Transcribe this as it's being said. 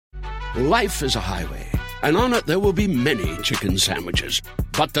Life is a highway, and on it there will be many chicken sandwiches.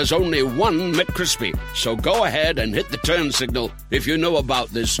 But there's only one McCrispy. So go ahead and hit the turn signal if you know about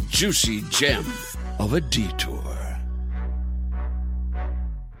this juicy gem of a detour.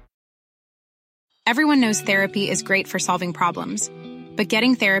 Everyone knows therapy is great for solving problems. But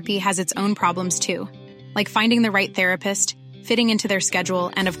getting therapy has its own problems too. Like finding the right therapist, fitting into their schedule,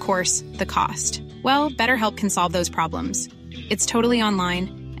 and of course, the cost. Well, BetterHelp can solve those problems. It's totally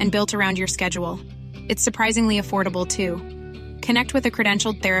online and built around your schedule. It's surprisingly affordable, too. Connect with a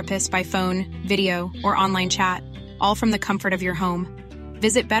credentialed therapist by phone, video, or online chat, all from the comfort of your home.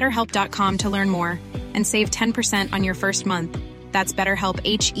 Visit BetterHelp.com to learn more and save 10% on your first month. That's BetterHelp,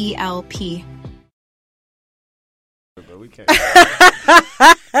 H-E-L-P.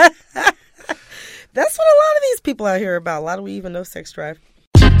 That's what a lot of these people out here are about. A lot of we even know sex drive.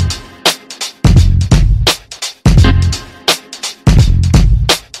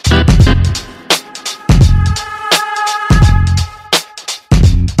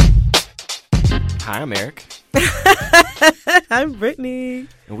 Hi, I'm Eric. I'm Brittany.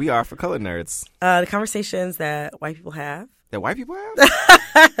 And we are For Color Nerds. The conversations that white people have. That white people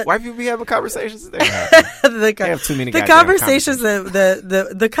have? White people be having conversations? They have too many goddamn conversations.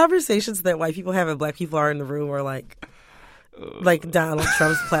 The conversations that white people have and black people are in the room are like Donald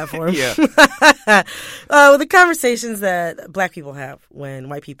Trump's platform. Yeah. The conversations that black people have when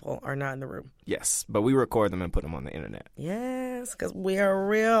white people are not in the room. Yes, but we record them and put them on the internet. Yes, because we are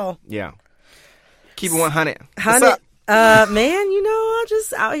real. Yeah. Keep it 100. What's up? Man, you know, I'm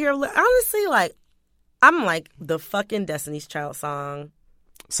just out here. Honestly, like, I'm like the fucking Destiny's Child song.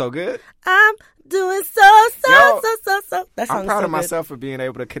 So good? I'm doing so. That I'm proud of myself for being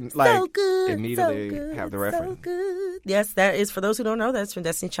able to immediately have the reference. So good. Yes, that is, for those who don't know, that's from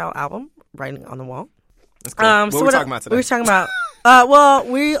Destiny's Child album, Writing on the Wall. That's cool. What are we talking about today? We're talking about,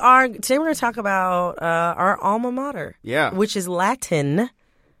 today we're going to talk about our alma mater. Yeah. Which is Latin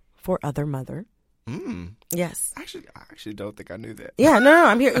for other mother. Yes. I actually don't think I knew that. Yeah, no,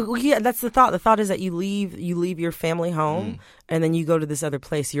 I'm here. Yeah, that's the thought. The thought is that you leave your family home and then you go to this other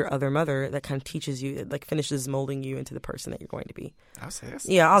place, your other mother, that kind of teaches you, like finishes molding you into the person that you're going to be. I'll say that's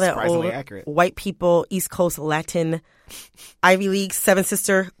all that old accurate. White people, East Coast Latin, Ivy League, Seven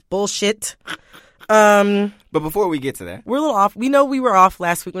Sister bullshit. But before we get to that, we're a little off. We know we were off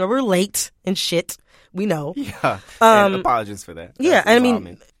last week. We're late and shit. We know. Yeah. And apologies for that. Yeah, and I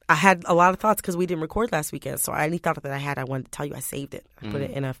mean, I had a lot of thoughts because we didn't record last weekend. So any thought that I had, I wanted to tell you I saved it. I put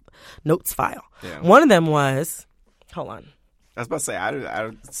it in a notes file. Yeah. One of them was, hold on. I was about to say,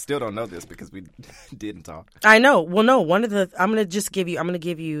 I still don't know this because we didn't talk. I know. Well, no, I'm going to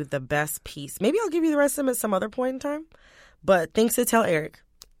give you the best piece. Maybe I'll give you the rest of them at some other point in time. But things to tell Eric.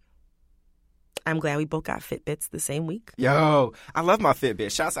 I'm glad we both got Fitbits the same week. Yo, I love my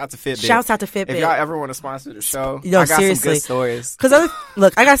Fitbit. Shouts out to Fitbit. Shouts out to Fitbit. If y'all ever want to sponsor the show, yo, I got seriously. some good stories. Because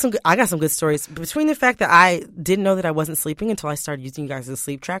look, I got some good stories. Between the fact that I didn't know that I wasn't sleeping until I started using you guys as a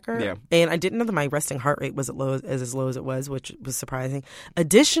sleep tracker, and I didn't know that my resting heart rate was as low as it was, which was surprising.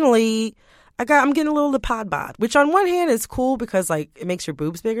 Additionally, I'm getting a little of pod bod, which on one hand is cool because like it makes your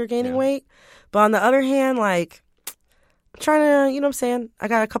boobs bigger gaining weight, but on the other hand, like, trying to, you know what I'm saying? I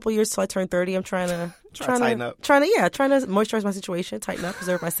got a couple years till I turn 30. I'm trying to tighten up. Trying to moisturize my situation, tighten up,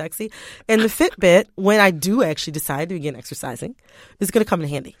 preserve my sexy. And the Fitbit, when I do actually decide to begin exercising, is going to come in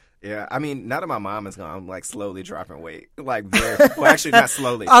handy. Yeah, I mean, now that my mom is gone, I'm like slowly dropping weight. Like, actually not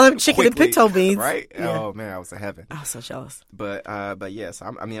slowly. All them chicken quickly, and pinto beans. Right? Yeah. Oh, man, I was in heaven. I was so jealous. But yes,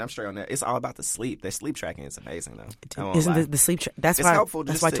 I'm straight on that. It's all about the sleep. The sleep tracking is amazing, though. Isn't the sleep that's it's why helpful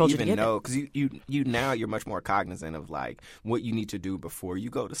that's just why I told you to even get know, it. because you now you're much more cognizant of like what you need to do before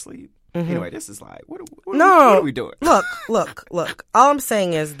you go to sleep. Mm-hmm. Anyway, this is like what are we doing? Look. All I'm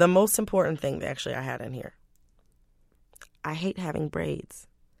saying is the most important thing that actually I had in here. I hate having braids,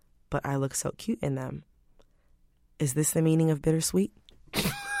 but I look so cute in them. Is this the meaning of bittersweet?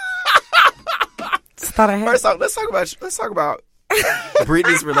 Thought I had. First off, let's talk about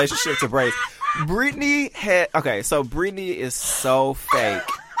Brittany's relationship to braids. Brittany is so fake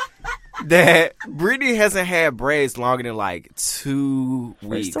that Brittany hasn't had braids longer than like 2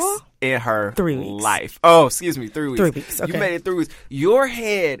 weeks in her 3 weeks. life. Oh, excuse me, 3 weeks. 3 weeks. Okay. You made it 3 weeks. Your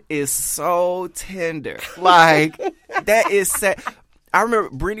head is so tender. Like that is sad. I remember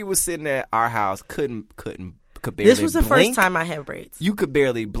Brittany was sitting at our house, could barely This was the blink. first time I had braids. You could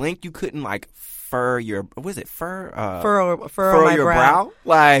barely blink. You couldn't like furrow your my brow.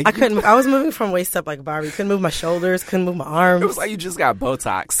 Like I couldn't. I was moving from waist up like Barbie. Couldn't move my shoulders. Couldn't move my arms. It was like you just got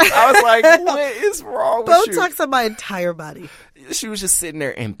Botox. I was like, what is wrong with you? Botox on my entire body. She was just sitting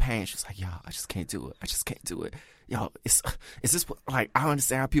there in pain. She was like, yo, I just can't do it. yo, is this like, I don't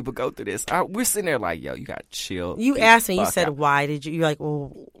understand how people go through this. We're sitting there like, yo, you got to chill. You asked me, you said, why did you? You're like,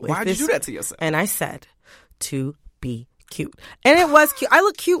 well, why did you do that to yourself? And I said, to be cute. And it was cute. I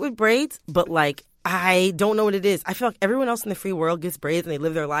look cute with braids, but like, I don't know what it is. I feel like everyone else in the free world gets braids and they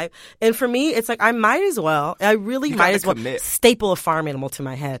live their life. And for me, it's like I might as well staple a farm animal to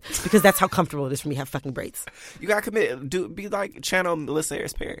my head because that's how comfortable it is for me to have fucking braids. You got to commit. Be like channel Melissa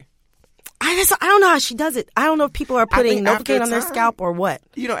Harris Perry. I don't know how she does it. I don't know if people are putting Novocaine on their scalp or what.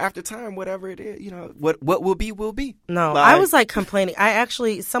 After time, whatever it is, what will be, will be. No, I was like complaining.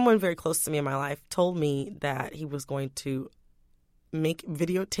 Someone very close to me in my life told me that he was going to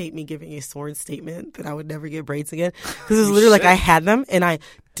videotape me giving a sworn statement that I would never get braids again. Because it was literally like I had them and I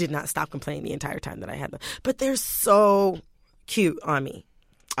did not stop complaining the entire time that I had them. But they're so cute on me.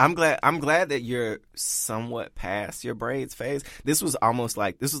 I'm glad that you're somewhat past your braids phase. This was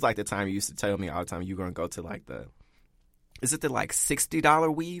like the time you used to tell me all the time you were gonna go to like is it the like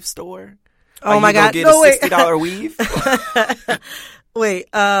 $60 weave store? Oh my God! Get a $60 weave. Wait,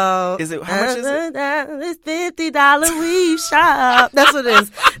 is it, how much is it? It's $50 weave shop. That's what it is.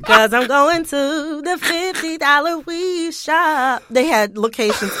 Cause I'm going to the $50 weave shop. They had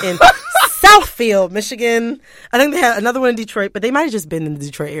locations in Southfield, Michigan. I think they had another one in Detroit, but they might have just been in the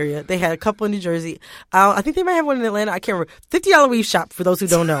Detroit area. They had a couple in New Jersey. I think they might have one in Atlanta. I can't remember. $50 weave shop, for those who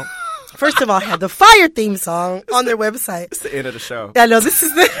don't know. First of all, had the Fire theme song on their website. It's the end of the show. I know, this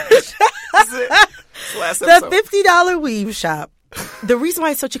is the $50 weave shop. The reason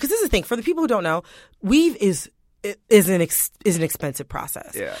why it's so cheap, because this is the thing, for the people who don't know, weave is an expensive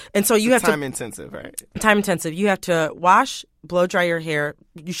process. Yeah. And so you have time intensive, right? Time intensive. You have to wash, blow dry your hair.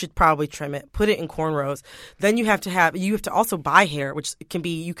 You should probably trim it, put it in cornrows. Then you have to also buy hair, which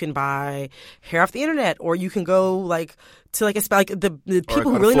you can buy hair off the internet, or you can go like to the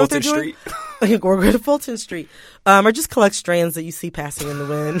people who really know what they're doing. Or go to Fulton Street. Or just collect strands that you see passing in the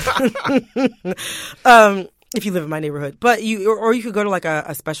wind. If you live in my neighborhood, but you could go to like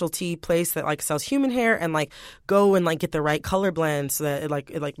a specialty place that like sells human hair and like go and like get the right color blend so that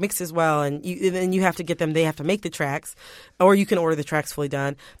it mixes well, and then you have to get them. They have to make the tracks, or you can order the tracks fully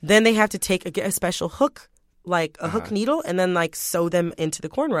done. Then they have to get a special hook, like a hook needle, and then like sew them into the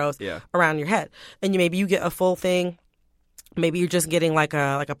cornrows around your head. And you get a full thing. Maybe you're just getting like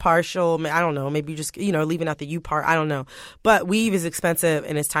a partial. I don't know. Maybe you just leaving out the U part. I don't know. But weave is expensive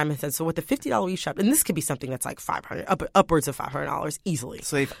and it's time intensive. So with the $50 weave shop, and this could be something that's like upwards of $500 easily.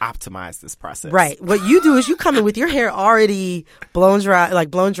 So they've optimized this process, right? What you do is you come in with your hair already blown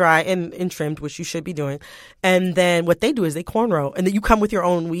dry and trimmed, which you should be doing. And then what they do is they cornrow, and then you come with your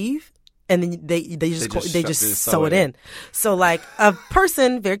own weave. And then they just sew it in. So like a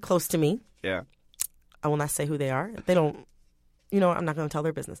person very close to me. Yeah. I will not say who they are. They don't. I'm not going to tell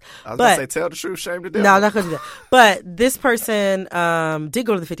their business. I was going to say, tell the truth, shame the devil. No, I'm not going to do that. But this person did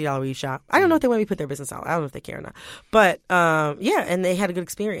go to the $50 weave shop. I don't know if they want me to put their business out. I don't know if they care or not. But, and they had a good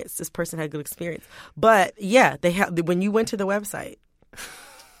experience. This person had a good experience. But, yeah, when you went to the website,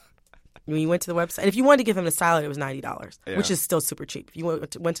 if you wanted to give them a style, it was $90, which is still super cheap. If you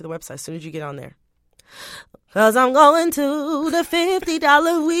went to the website, as soon as you get on there. Because I'm going to the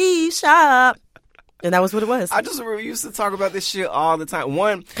 $50 weave shop. And that was what it was. I just remember we used to talk about this shit all the time.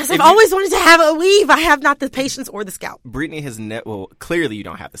 Because I've always wanted to have a weave. I have not the patience or the scalp. Brittany has clearly you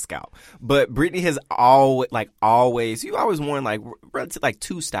don't have the scalp. But Brittany has always, you always worn like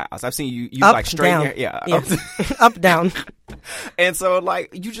two styles. I've seen you use up, like straight down. hair. Yeah. Up, down. And so like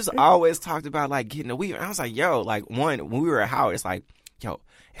you just always talked about like getting a weave. And I was like, yo, like when we were at Howard, it's like, yo,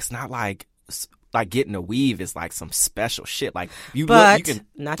 it's not like getting a weave is like some special shit. Like you can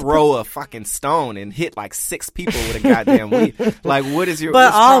throw a fucking stone and hit like 6 people with a goddamn weave. Like what is your?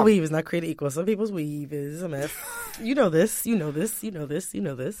 But all weave is not created equal. Some people's weave is a mess. You know this.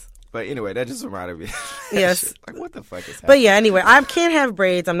 But anyway, that just reminded me. Yes. Like what the fuck is happening? But yeah, anyway, I can't have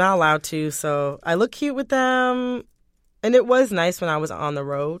braids. I'm not allowed to. So I look cute with them, and it was nice when I was on the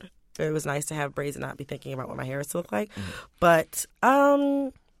road. It was nice to have braids and not be thinking about what my hair is to look like. Mm-hmm. But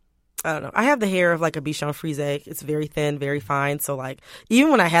I don't know. I have the hair of like a Bichon Frise. It's very thin, very fine. So like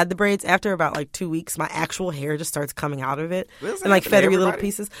even when I had the braids, after about like 2 weeks, my actual hair just starts coming out of it and like feathery little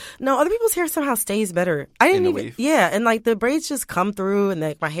pieces. No, other people's hair somehow stays better. I didn't even. Weave. Yeah, and like the braids just come through, and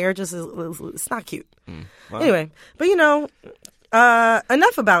like my hair just it's not cute. Well, anyway, but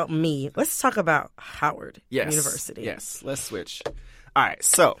enough about me. Let's talk about Howard University. Yes, let's switch. All right,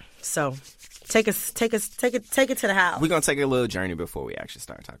 so. Take it to the house. We're going to take a little journey before we actually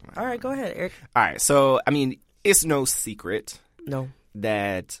start talking about it. All right, go ahead, Eric. All right, so, I mean, it's no secret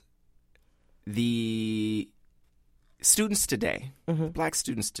that the students today, Black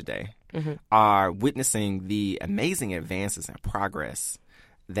students today, are witnessing the amazing advances and progress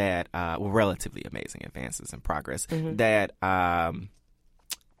that, relatively amazing advances and progress that our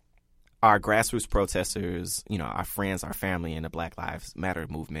grassroots protesters, our friends, our family in the Black Lives Matter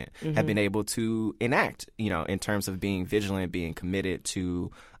movement have been able to enact, in terms of being vigilant, being committed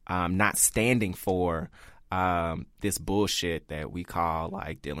to not standing for this bullshit that we call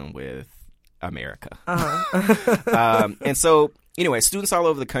like dealing with America. And so, anyway, students all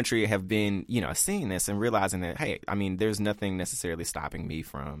over the country have been, seeing this and realizing that, hey, I mean, there's nothing necessarily stopping me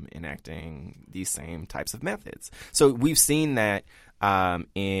from enacting these same types of methods. So we've seen that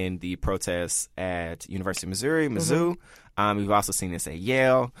in the protests at University of Missouri, Mizzou. We've also seen this at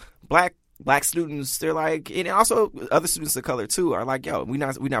Yale. Black students, they're like, and also other students of color too, are like, yo, we're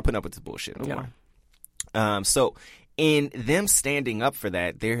not putting up with this bullshit no more. So in them standing up for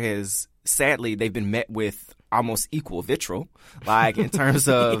that, there has sadly they've been met with almost equal vitriol, like in terms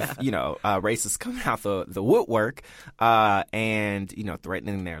of racists coming out the woodwork, and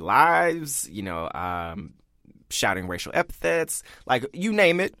threatening their lives, shouting racial epithets, like you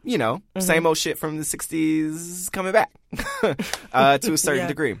name it, same old shit from the 60s coming back to a certain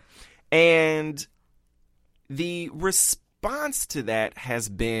degree. And the response to that has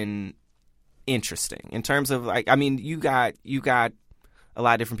been interesting in terms of like, I mean, you got a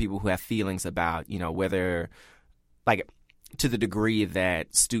lot of different people who have feelings about, whether like to the degree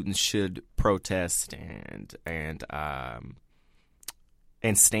that students should protest and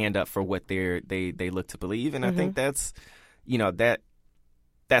stand up for what they look to believe. And I think that's,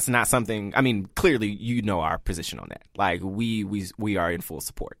 that's not something, I mean, clearly, our position on that. Like we are in full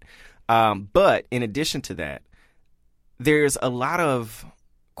support. But in addition to that, there's a lot of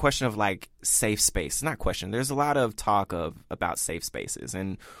question of like safe space. Not question. There's a lot of talk about safe spaces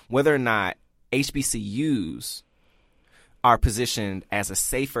and whether or not HBCUs are positioned as a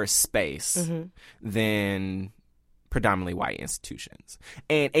safer space than predominantly white institutions.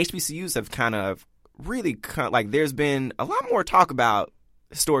 And HBCUs have kind of really like there's been a lot more talk about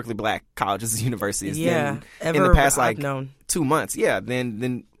historically Black colleges and universities than in the past 2 months.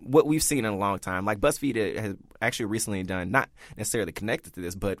 Than what we've seen in a long time. Like BuzzFeed has actually recently done, not necessarily connected to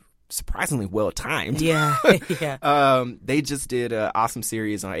this, but surprisingly well timed. They just did an awesome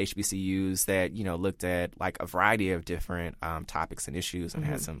series on HBCUs that looked at like a variety of different topics and issues and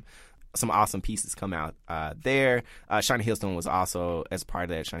had some awesome pieces come out there. Shawnee Hillstone was also, as part of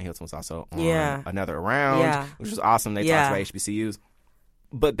that, Shawnee Hillstone was also on another round, which was awesome. They talked about HBCUs.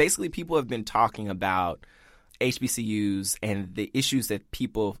 But basically people have been talking about HBCUs and the issues that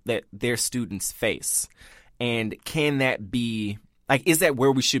their students face. And can that be, like, is that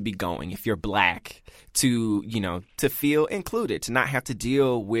where we should be going if you're Black to feel included, to not have to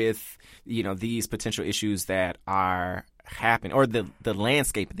deal with, these potential issues that are happening, or the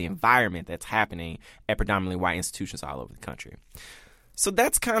landscape, the environment that's happening at predominantly white institutions all over the country. So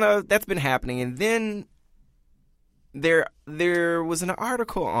that's been happening. And then there was an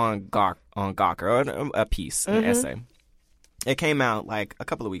article on Gawker, a piece, an essay. It came out like a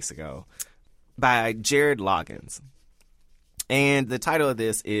couple of weeks ago by Jared Loggins. And the title of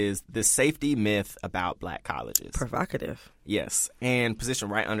this is The Safety Myth About Black Colleges. Provocative. Yes. And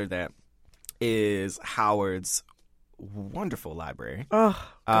positioned right under that is Howard's wonderful library. Oh,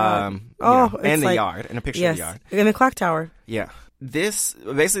 God. And the yard, and a picture of the yard. In the clock tower. Yeah. This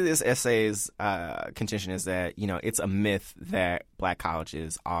essay's contention is that, it's a myth that Black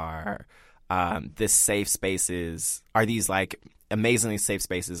colleges are this safe spaces, are these like amazingly safe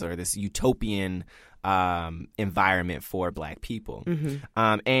spaces, or this utopian environment for Black people.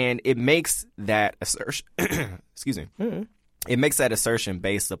 And it makes that assertion, excuse me, it makes that assertion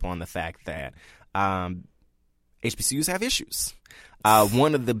based upon the fact that HBCUs have issues.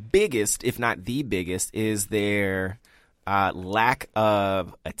 One of the biggest, if not the biggest, is their lack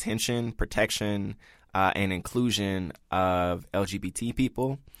of attention, protection, and inclusion of LGBT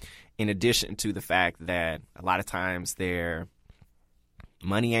people, in addition to the fact that a lot of times their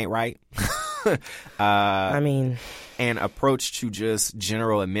money ain't right. And approach to just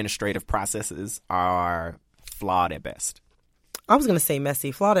general administrative processes are flawed at best. I was going to say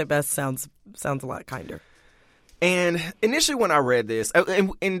messy. Flawed at best sounds a lot kinder. And initially when I read this,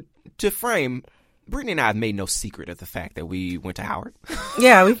 and to frame, Brittany and I have made no secret of the fact that we went to Howard.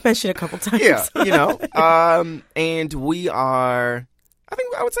 Yeah, we've mentioned it a couple times. Yeah, and we are,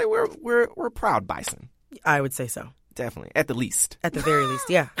 I would say we're proud bison. I would say so. Definitely, at the least. At the very least,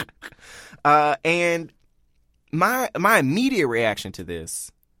 yeah. And my immediate reaction to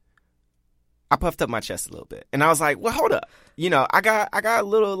this, I puffed up my chest a little bit, and I was like, "Well, hold up, I got a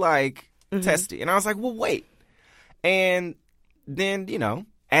little like testy," and I was like, "Well, wait." And then, you know,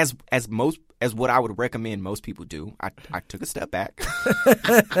 as what I would recommend most people do, I took a step back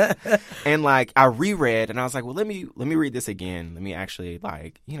and like I reread and I was like, well, let me read this again. Let me actually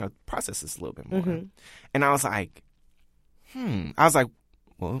like, you know, process this a little bit more. Mm-hmm. And I was like,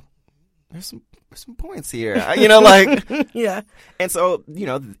 well, there's some points here, you know, like, yeah. And so, you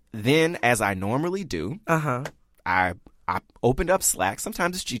know, then as I normally do, I opened up Slack.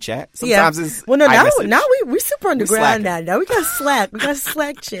 Sometimes it's GChat. Sometimes it's now we super underground now. Now we got Slack. We got a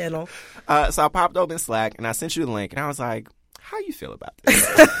Slack channel. So I popped open Slack and I sent you the link and I was like, how you feel about this?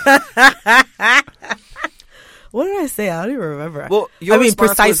 What did I say? I don't even remember. Well,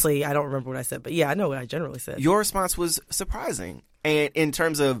 precisely, I don't remember what I said, but yeah, I know what I generally said. Your response was surprising. And in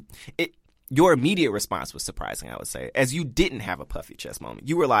terms of it, your immediate response was surprising, I would say, as you didn't have a puffy chest moment.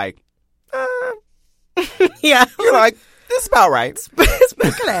 You were like, yeah. You're like, this is about right. It's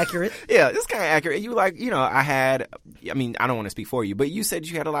kind of accurate. Yeah, it's kind of accurate. You were like, you know, I don't want to speak for you, but you said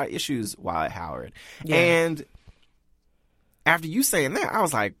you had a lot of issues while at Howard. Yeah. And after you saying that, I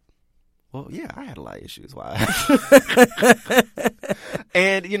was like, well, yeah, I had a lot of issues while at Howard.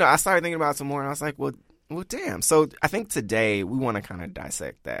 And, you know, I started thinking about it some more, and I was like, well, damn. So I think today we want to kind of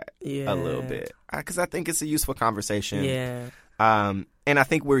dissect that a little bit because I think it's a useful conversation. Yeah. And I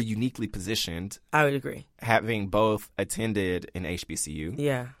think we're uniquely positioned. I would agree. Having both attended an HBCU.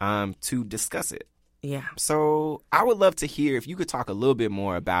 Yeah. To discuss it. Yeah. So I would love to hear if you could talk a little bit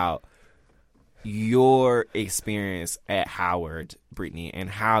more about your experience at Howard, Brittany, and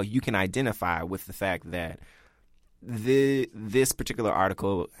how you can identify with the fact that this particular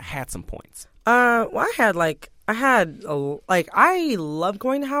article had some points. Well, I loved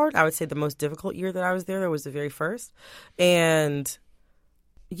going to Howard. I would say the most difficult year that I was there was the very first. And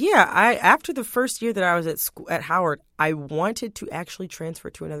yeah, after the first year that I was at Howard, I wanted to actually transfer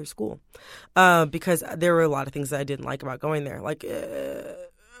to another school because there were a lot of things that I didn't like about going there.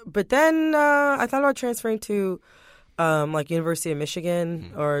 But then I thought about transferring to University of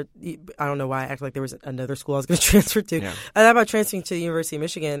Michigan, or I don't know why I acted like there was another school I was going to transfer to. Yeah. I thought about transferring to the University of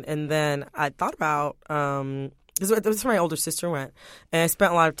Michigan, and then I thought about this was where my older sister went, and I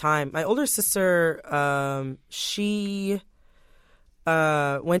spent a lot of time. My older sister, she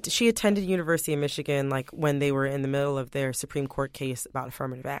attended University of Michigan like when they were in the middle of their Supreme Court case about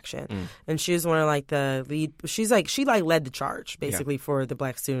affirmative action, and she was one of like the lead. She led the charge basically for the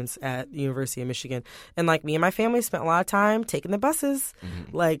black students at University of Michigan, and like me and my family spent a lot of time taking the buses,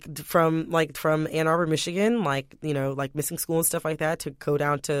 from Ann Arbor, Michigan, missing school and stuff like that, to go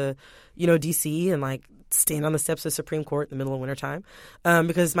down to DC and like stand on the steps of the Supreme Court in the middle of wintertime,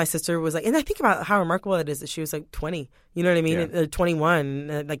 because my sister was like, and I think about how remarkable it is that she was like 20, you know what I mean? Yeah.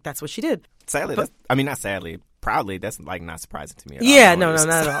 21, like that's what she did. Sadly, not sadly, proudly, that's like not surprising to me at all. Yeah, no, not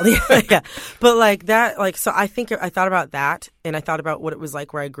at all. Yeah. But like that, like, so I think I thought about that, and I thought about what it was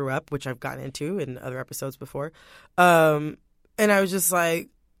like where I grew up, which I've gotten into in other episodes before. And I was just like,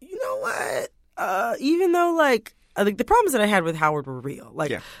 you know what? Even though like the problems that I had with Howard were real.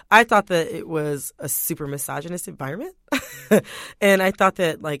 Like, I thought that it was a super misogynist environment, and I thought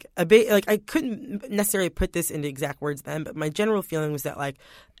that I couldn't necessarily put this into exact words then, but my general feeling was that like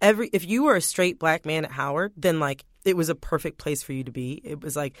if you were a straight black man at Howard, then like it was a perfect place for you to be. It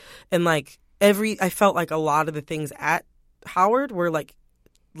was like, and like I felt like a lot of the things at Howard were like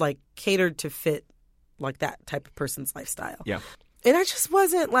catered to fit like that type of person's lifestyle. Yeah, and I just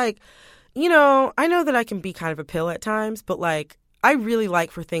wasn't like. I know that I can be kind of a pill at times, but like I really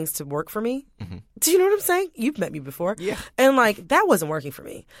like for things to work for me. Mm-hmm. Do you know what I'm saying? You've met me before. Yeah. And like that wasn't working for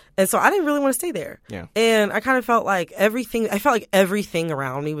me. And so I didn't really want to stay there. Yeah. And I kind of felt like everything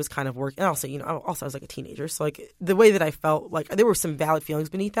around me was kind of working. And also, I was like a teenager. So like the way that I felt, like there were some valid feelings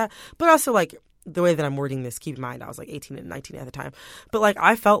beneath that, but also like the way that I'm wording this, keep in mind, I was like 18 and 19 at the time. But like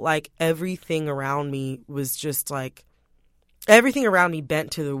I felt like everything around me was just like, everything around me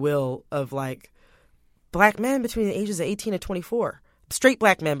bent to the will of like black men between the ages of 18 and 24. Straight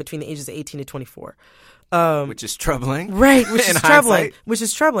black men between the ages of 18 and 24. Which is troubling. Right, which is troubling. Which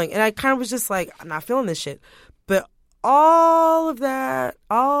is troubling. And I kind of was just like, I'm not feeling this shit. But all of that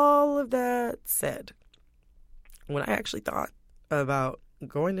said, when I actually thought about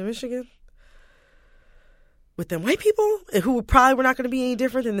going to Michigan with them white people who probably were not going to be any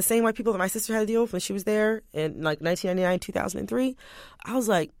different than the same white people that my sister had to deal with when she was there in like 1999, 2003, I was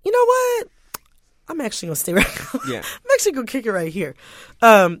like, you know what? I'm actually going to stay right now. Yeah. I'm actually going to kick it right here.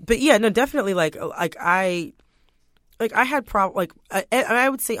 But yeah, no, definitely I had I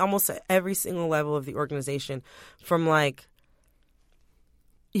would say almost at every single level of the organization, from like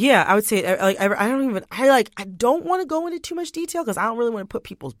Yeah, I would say I don't want to go into too much detail because I don't really want to put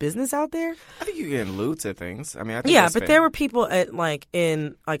people's business out there. I think you can allude to things. I mean, I think yeah, that's but fair. there were people at I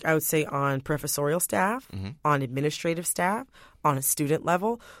would say on professorial staff, on administrative staff, on a student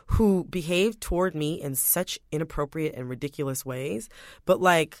level who behaved toward me in such inappropriate and ridiculous ways, but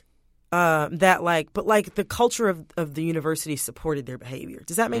the culture of the university supported their behavior.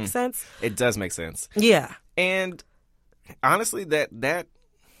 Does that make sense? It does make sense. Yeah, and honestly, that's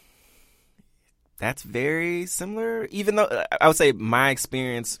very similar. Even though I would say my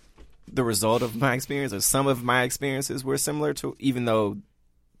experience, the result of my experience, or some of my experiences were similar to, even though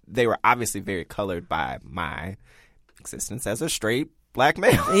they were obviously very colored by my existence as a straight black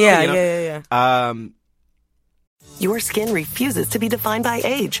male. Yeah, you know? yeah. Your skin refuses to be defined by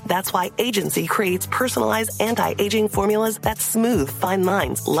age. That's why Agency creates personalized anti-aging formulas that smooth fine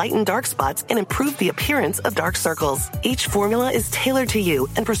lines, lighten dark spots, and improve the appearance of dark circles. Each formula is tailored to you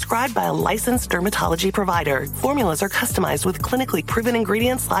and prescribed by a licensed dermatology provider. Formulas are customized with clinically proven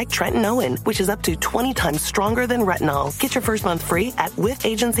ingredients like tretinoin, which is up to 20 times stronger than retinol. Get your first month free at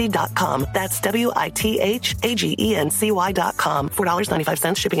withagency.com. That's WITHAGENCY.com.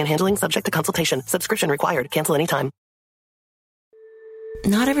 $4.95 shipping and handling subject to consultation. Subscription required. Cancel anytime.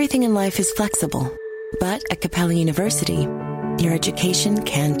 Not everything in life is flexible, but at Capella University, your education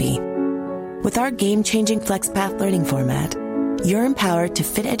can be. With our game-changing FlexPath learning format, you're empowered to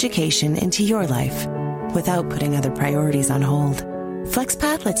fit education into your life without putting other priorities on hold.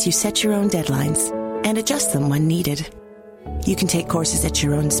 FlexPath lets you set your own deadlines and adjust them when needed. You can take courses at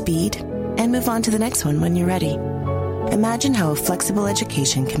your own speed and move on to the next one when you're ready. Imagine how a flexible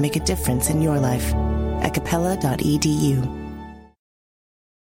education can make a difference in your life at capella.edu.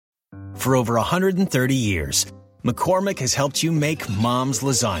 For over 130 years, McCormick has helped you make Mom's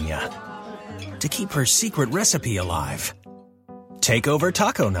lasagna to keep her secret recipe alive. Take over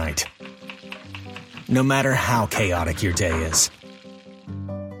taco night, no matter how chaotic your day is.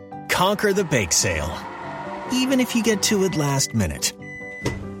 Conquer the bake sale, even if you get to it last minute.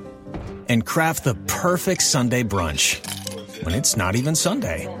 And craft the perfect Sunday brunch when it's not even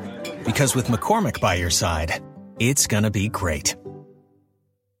Sunday. Because with McCormick by your side, it's gonna be great.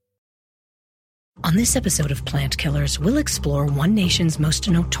 On this episode of Plant Killers, we'll explore one nation's most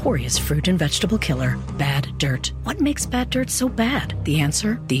notorious fruit and vegetable killer, bad dirt. What makes bad dirt so bad? The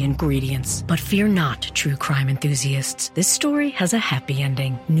answer? The ingredients. But fear not, true crime enthusiasts. This story has a happy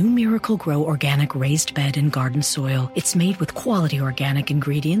ending. New Miracle-Gro organic raised bed and garden soil. It's made with quality organic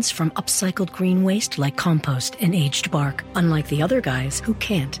ingredients from upcycled green waste like compost and aged bark. Unlike the other guys who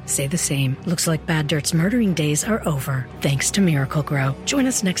can't say the same. Looks like bad dirt's murdering days are over, thanks to Miracle-Gro. Join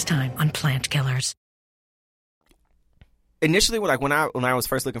us next time on Plant Killers. Initially, when I was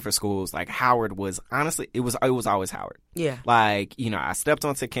first looking for schools, like Howard was honestly, it was always Howard. Yeah. Like, you know, I stepped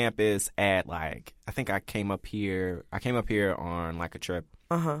onto campus at I think I came up here on like a trip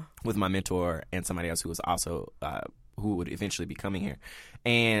with my mentor and somebody else who was also who would eventually be coming here,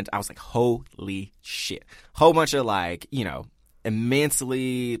 and I was like, holy shit, whole bunch of like, you know,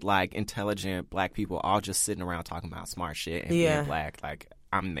 immensely like intelligent black people all just sitting around talking about smart shit and being black. Like,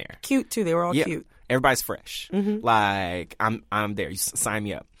 I'm there. Cute too. They were all cute. Everybody's fresh. Like, I'm there. You sign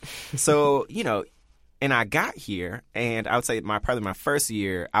me up. So, you know, and I got here, and I would say probably my first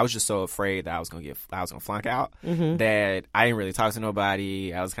year, I was just so afraid that I was gonna flunk out that I didn't really talk to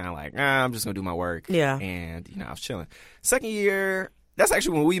nobody. I was kind of like, I'm just gonna do my work. Yeah. And you know, I was chilling. Second year, that's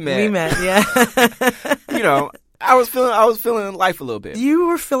actually when we met. Yeah. You know, I was feeling life a little bit. You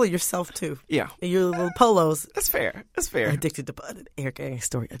were feeling yourself too. Yeah. Your little polos. That's fair. Addicted to Eric Gang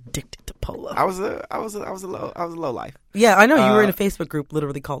story. Addicted to polo. I was a low life. Yeah, I know you were in a Facebook group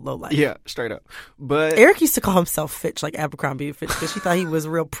literally called Low Life. Yeah, straight up. But Eric used to call himself Fitch, like Abercrombie and Fitch, because she thought he was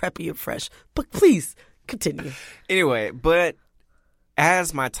real preppy and fresh. But please continue. Anyway, but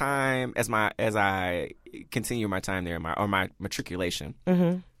as I continue my time there, my matriculation,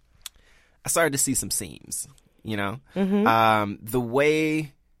 I started to see some seams. You know, the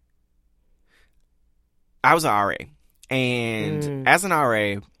way I was an RA, and as an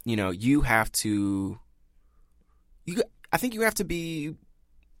RA, you know, you have to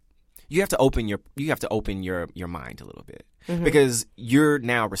open your mind a little bit because you're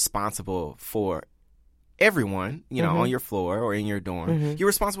now responsible for everyone, you know, on your floor or in your dorm. You're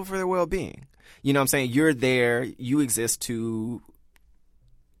responsible for their well-being. You know what I'm saying? You're there. You exist to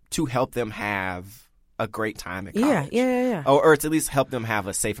help them have a great time at college. Yeah. Or to at least help them have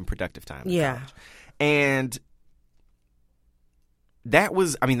a safe and productive time at college. And that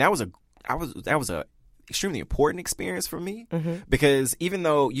was a extremely important experience for me because even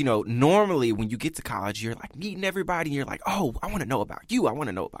though, you know, normally when you get to college, you're like meeting everybody and you're like, oh, I want to know about you. I want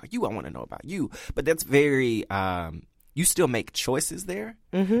to know about you. I want to know about you. But that's very, you still make choices there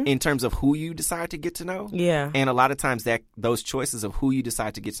in terms of who you decide to get to know. Yeah. And a lot of times those choices of who you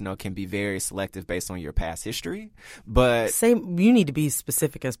decide to get to know can be very selective based on your past history. But you need to be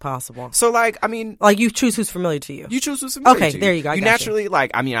specific as possible. So like, I mean, like you choose who's familiar to you. You choose who's familiar to you. Okay, there you go. You naturally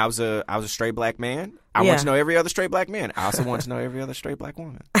like, I mean, I was a straight black man. I want to know every other straight black man. I also want to know every other straight black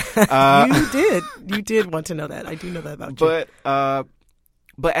woman. You did want to know that. I do know that about you.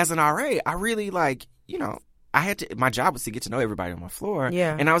 But as an RA, I really like, you know, my job was to get to know everybody on my floor.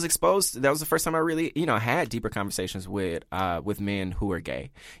 Yeah. And I was exposed, that was the first time I really, you know, had deeper conversations with men who were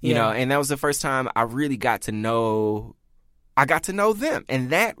gay, you know, and that was the first time I really got to know them. And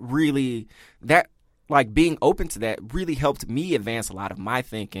that like being open to that really helped me advance a lot of my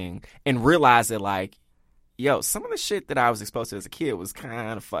thinking and realize that like, yo, some of the shit that I was exposed to as a kid was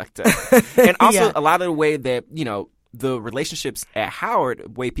kind of fucked up. And also a lot of the way that, you know, the relationships at Howard, the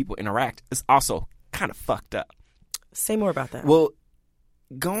way people interact is also kind of fucked up. Say more about that. Well,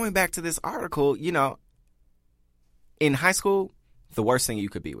 going back to this article, you know, in high school, the worst thing you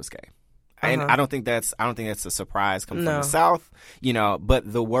could be was gay. And I don't think that's a surprise coming from the South, you know,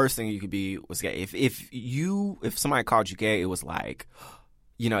 but the worst thing you could be was gay. If somebody called you gay, it was like,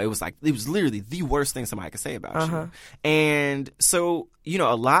 you know, it was literally the worst thing somebody could say about you. And so, you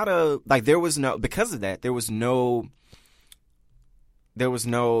know, a lot of like because of that, there was no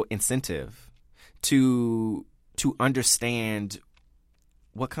incentive to understand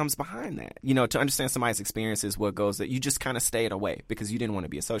what comes behind that, you know, to understand somebody's experiences, what goes that you just kind of stayed away because you didn't want to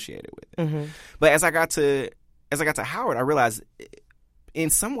be associated with it. But as I got to Howard, I realized in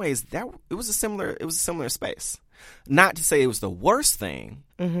some ways that it was a similar space. Not to say it was the worst thing,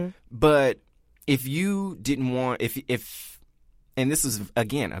 but if you didn't want, and this is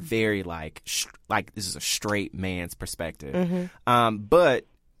again a very like this is a straight man's perspective, but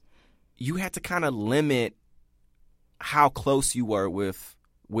you had to kind of limit how close you were with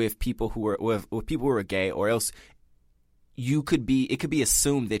people who were with people who were gay, or else it could be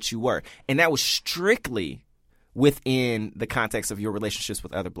assumed that you were, and that was strictly within the context of your relationships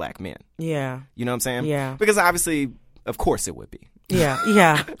with other black men. Yeah, you know what I'm saying? Yeah, because obviously, of course, it would be.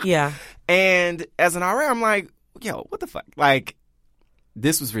 Yeah. And as an RA, I'm like, yo, what the fuck? Like,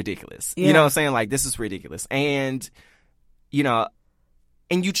 this was ridiculous. You know what I'm saying? Like, this is ridiculous. And, you know,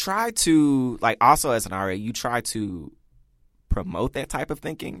 and you try to, like, also as an RA, you try to promote that type of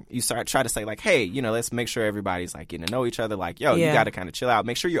thinking. You try to say, like, hey, you know, let's make sure everybody's, like, getting to know each other. Like, yo, you got to kind of chill out.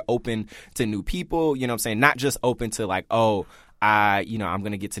 Make sure you're open to new people. You know what I'm saying? Not just open to, like, oh, I'm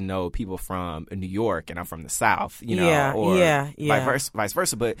going to get to know people from New York and I'm from the South, you know, or vice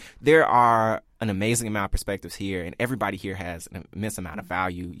versa. But there are an amazing amount of perspectives here, and everybody here has an immense amount of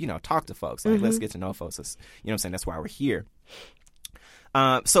value. You know, talk to folks. Like, let's get to know folks. You know what I'm saying? That's why we're here.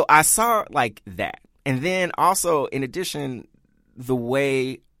 So I saw, like, that. And then also, in addition, the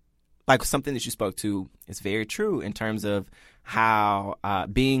way, like, something that you spoke to is very true in terms of how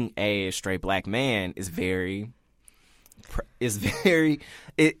being a straight black man is very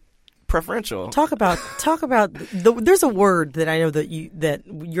preferential. Talk about there's a word that I know that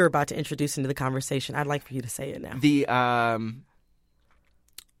you're about to introduce into the conversation. I'd like for you to say it now.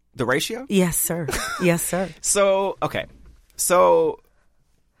 The ratio? Yes, sir. Yes, sir. So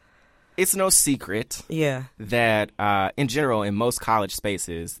it's no secret that in general, in most college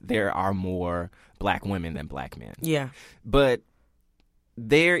spaces, there are more black women than black men. Yeah. But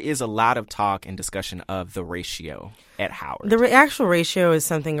there is a lot of talk and discussion of the ratio at Howard. The actual ratio is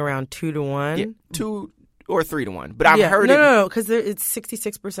something around 2 to 1. Yeah, 2 or 3 to 1. But I've heard it. No, because it's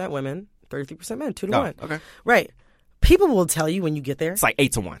 66% women, 33% men, 2 to 1. Okay. Right. People will tell you when you get there. It's like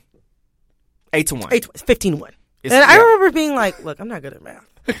 8 to 1. 8 to 1. 15 to 1. And I remember being like, look, I'm not good at math.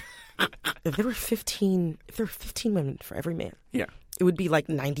 If there were 15 women for every man. Yeah. It would be like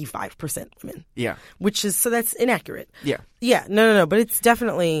 95% women. Yeah. So that's inaccurate. Yeah. Yeah. No. But it's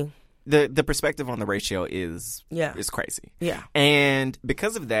definitely the perspective on the ratio is crazy. Yeah. And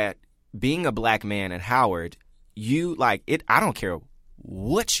because of that, being a black man at Howard, you like it. I don't care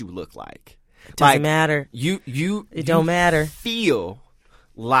what you look like. It doesn't matter. It don't matter. Feel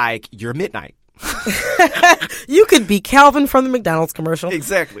like you're Midnight. You could be Calvin from the McDonald's commercial.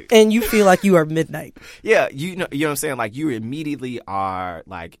 Exactly. And you feel like you are Midnight. Yeah, you know what I'm saying? Like, you immediately are,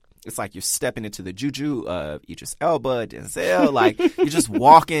 like, It's like you're stepping into the juju of Idris Elba, Denzel. Like, you're just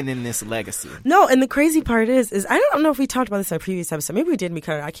walking in this legacy. No, and the crazy part is I don't know if we talked about this in a previous episode. Maybe we did,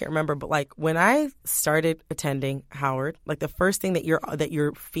 because I can't remember. But, like, when I started attending Howard, like, the first thing that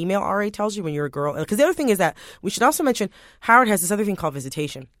your female RA tells you when you're a girl, because the other thing is that we should also mention Howard has this other thing called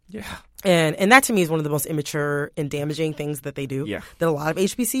visitation. Yeah. And that to me is one of the most immature and damaging things that they do. Yeah. That a lot of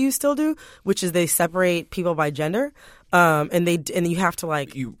HBCUs still do, which is they separate people by gender. And you have to,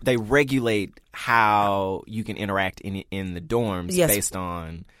 like, they regulate how you can interact in the dorms based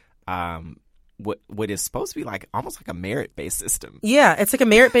on what is supposed to be like almost like a merit-based system. Yeah, it's like a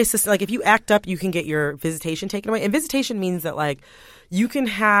merit-based system. Like, if you act up, you can get your visitation taken away. And visitation means that, like, you can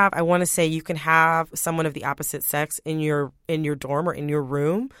have someone of the opposite sex in your dorm or in your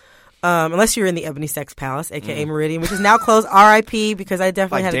room. Unless you're in the Ebony Sex Palace, aka Meridian, which is now closed, R.I.P., because I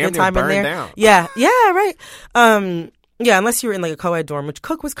definitely had a good time in there. Down. Yeah, right. Yeah, unless you were in, like, a co-ed dorm, which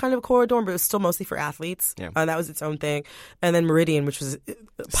Cook was kind of a co-ed dorm, but it was still mostly for athletes. Yeah. That was its own thing. And then Meridian, which was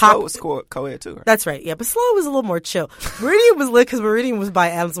Slow was co-ed too, right? That's right, yeah. But Slow was a little more chill. Meridian was lit because Meridian was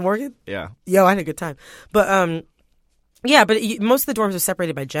by Adams Morgan. Yeah. Yo, I had a good time. But, yeah, but most of the dorms are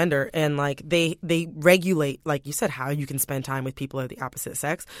separated by gender, and, like, they regulate, like you said, how you can spend time with people of the opposite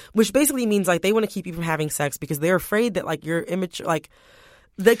sex, which basically means, like, they want to keep you from having sex because they're afraid that, like, you're immature, like,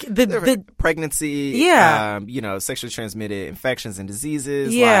 the pregnancy, yeah, sexually transmitted infections and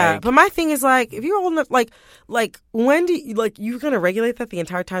diseases. Yeah, like, but my thing is, like, if you're old enough, like when do you, like, you're gonna regulate that the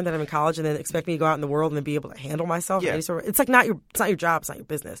entire time that I'm in college and then expect me to go out in the world and then be able to handle myself? Yeah. It's like it's not your job, it's not your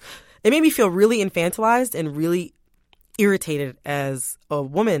business. It made me feel really infantilized and really irritated as a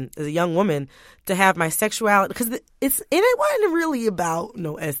young woman, to have my sexuality, because it wasn't really about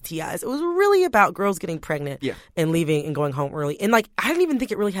no STIs. It was really about girls getting pregnant and leaving and going home early. And, like, I didn't even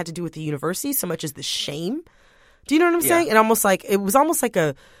think it really had to do with the university so much as the shame. Do you know what I'm saying? And it was almost like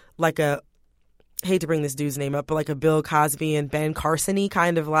a hate to bring this dude's name up, but like a Bill Cosby and Ben Carson-y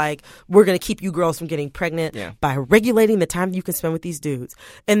kind of, like, we're going to keep you girls from getting pregnant by regulating the time you can spend with these dudes.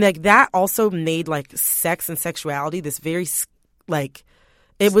 And, like, that also made, like, sex and sexuality this very, like,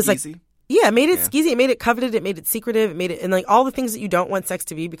 it was skeezy. Like, yeah, it made it skeezy, it made it coveted, it made it secretive, it made it, and, like, all the things that you don't want sex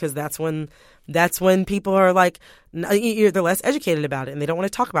to be, because that's when people are, like, they're less educated about it and they don't want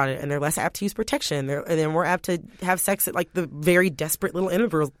to talk about it, and they're less apt to use protection, and they're more apt to have sex at, like, the very desperate little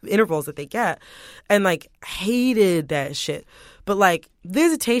intervals that they get, and, like, hated that shit. But, like,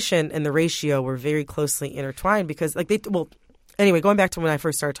 visitation and the ratio were very closely intertwined because, like, anyway, going back to when I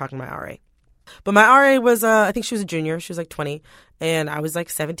first started talking to my RA. But my RA was, I think she was a junior. She was like 20, and I was like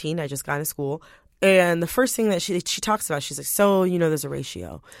 17. I just got into school. And the first thing that she talks about, she's like, so, there's a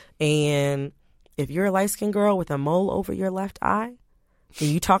ratio. And if you're a light-skinned girl with a mole over your left eye and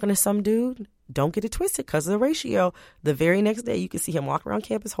you talking to some dude, don't get it twisted because of the ratio. The very next day, you can see him walk around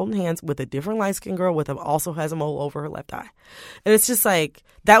campus holding hands with a different light-skinned girl also has a mole over her left eye. And it's just like,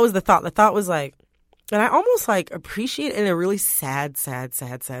 that was the thought. The thought was like, and I almost, like, appreciate it in a really sad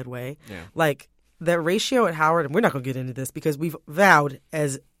way. Yeah. Like, the ratio at Howard, and we're not going to get into this because we've vowed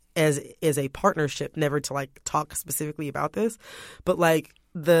as a partnership never to, like, talk specifically about this. But, like,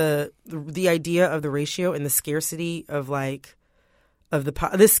 the idea of the ratio and the scarcity of, like, the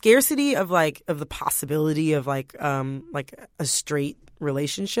possibility of, like a straight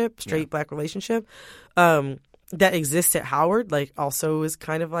relationship, black relationship, that exists at Howard, like, also is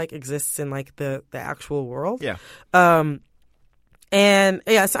kind of, like, exists in, like, the actual world. Yeah. And,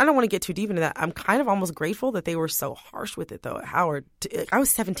 yeah, so I don't want to get too deep into that. I'm kind of almost grateful that they were so harsh with it, though, at Howard. I was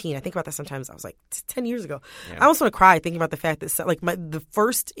 17. I think about that sometimes. I was, like, 10 years ago. Yeah. I almost want to cry thinking about the fact that, like, the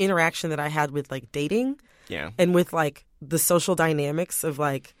first interaction that I had with, like, dating and with, like, the social dynamics of,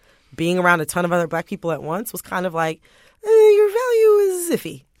 like, being around a ton of other black people at once was kind of like, your value is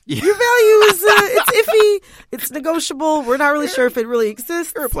iffy. Yeah. Your value is it's iffy. It's negotiable. We're not really sure if it really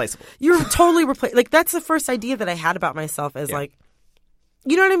exists. Irreplaceable. You're totally replaceable. Like, that's the first idea that I had about myself as like,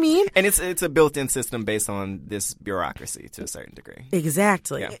 you know what I mean? And it's a built-in system based on this bureaucracy to a certain degree.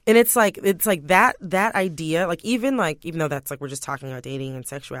 Exactly. Yeah. And it's like that idea, like, even though that's, like, we're just talking about dating and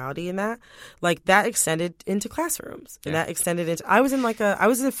sexuality and that, like, that extended into classrooms. And that extended into, I was in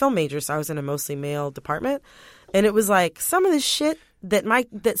a film major, so I was in a mostly male department. And it was like some of the shit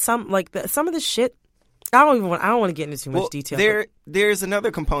some of the shit, I don't want to get into too much detail. There's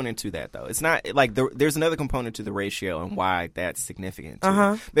another component to that, though. It's not like there's another component to the ratio and why that's significant.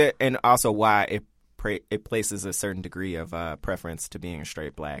 And also why it places a certain degree of preference to being a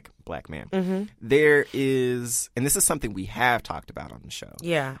straight black man. Mm-hmm. There is, and this is something we have talked about on the show.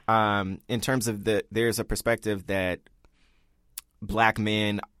 Yeah. In terms of there's a perspective that black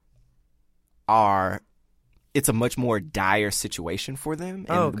men are it's a much more dire situation for them,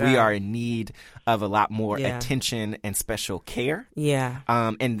 and we are in need of a lot more attention and special care. Yeah.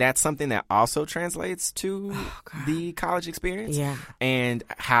 And that's something that also translates to the college experience. Yeah. And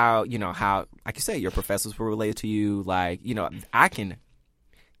how, like you say, your professors will relate to you. Like, I can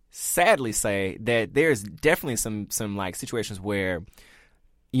sadly say that there's definitely some like situations where,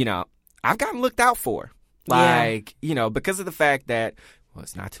 I've gotten looked out for. Like, because of the fact that, well,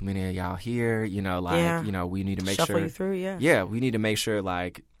 it's not too many of y'all here, we need to make Shuffle sure. you through, Yeah, we need to make sure,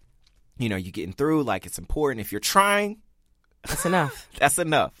 like, you're getting through, like, it's important. If you're trying, that's enough. That's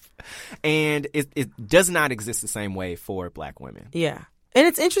enough. And it does not exist the same way for Black women. Yeah. And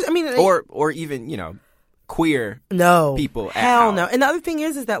it's interesting. I mean, or even, queer people. Hell no. And the other thing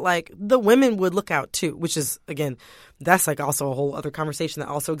is that, like, the women would look out, too, which is, again, that's, like, also a whole other conversation that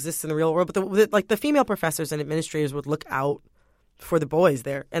also exists in the real world. But, the female professors and administrators would look out for the boys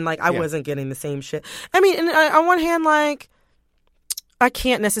there. And, like, I wasn't getting the same shit. I mean, and on one hand, like, I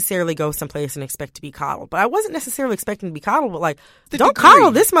can't necessarily go someplace and expect to be coddled. But I wasn't necessarily expecting to be coddled. But, like, don't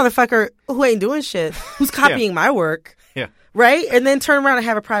coddle this motherfucker who ain't doing shit, who's copying my work. Yeah. Right? And then turn around and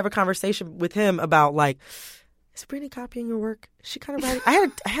have a private conversation with him about, like, is Brittany copying your work? Is she kind of writing?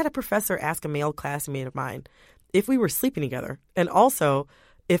 I had a professor ask a male classmate of mine if we were sleeping together, and also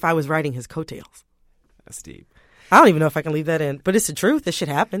if I was writing his coattails. That's deep. I don't even know if I can leave that in, but it's the truth. This shit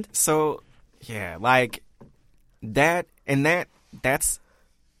happened. So, yeah, like, that's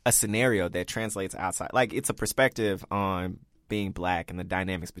a scenario that translates outside. Like, it's a perspective on being Black and the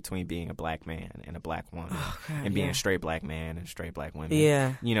dynamics between being a Black man and a Black woman, and being a straight Black man and straight Black women.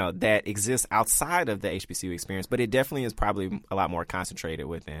 Yeah. That exists outside of the HBCU experience, but it definitely is probably a lot more concentrated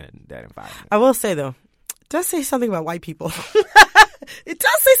within that environment. I will say, though, it does say something about white people. It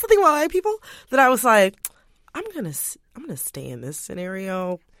does say something about white people that I was like, I'm gonna stay in this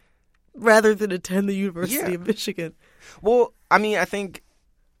scenario rather than attend the University of Michigan. Well, I mean, I think,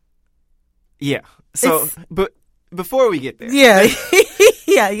 So, but before we get there, yeah.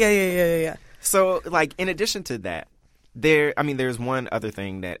 So, like, in addition to that, there's one other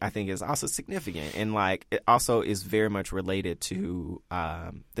thing that I think is also significant, and, like, it also is very much related to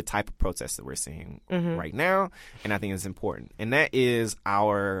the type of protests that we're seeing right now, and I think it's important, and that is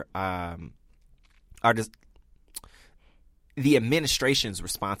the administration's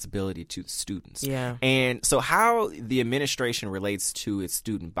responsibility to the students. Yeah. And so how the administration relates to its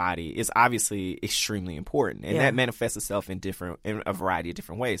student body is obviously extremely important. And that manifests itself in a variety of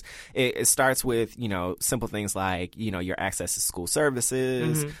different ways. It starts with, simple things like, your access to school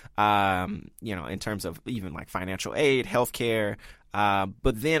services, in terms of even like financial aid, healthcare,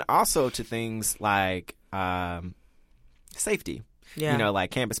 but then also to things like safety,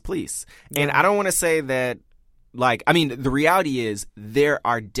 like campus police. And I don't want to say that, like, I mean, the reality is there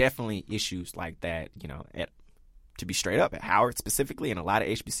are definitely issues like that, to be straight up, at Howard specifically and a lot of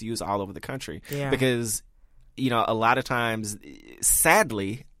HBCUs all over the country. Yeah. Because, a lot of times,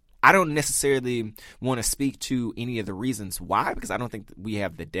 sadly, I don't necessarily want to speak to any of the reasons why, because I don't think that we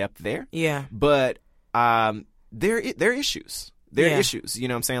have the depth there. Yeah. But there are issues. There are issues, you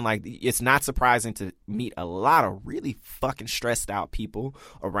know what I'm saying? Like, it's not surprising to meet a lot of really fucking stressed out people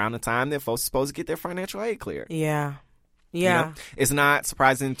around the time that folks are supposed to get their financial aid cleared. Yeah. Yeah. It's not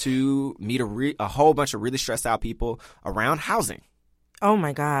surprising to meet a whole bunch of really stressed out people around housing. Oh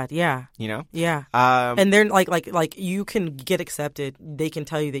my God, yeah. Yeah. And they're like you can get accepted. They can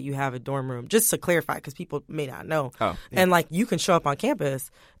tell you that you have a dorm room, just to clarify, because people may not know. Oh, yeah. And like you can show up on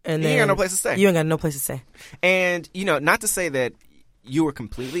campus and then you ain't got no place to stay. You ain't got no place to stay. And not to say that you were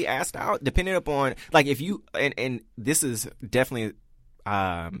completely asked out, depending upon, like, if you and this is definitely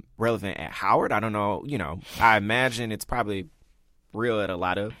relevant at Howard. I don't know. I imagine it's probably real at a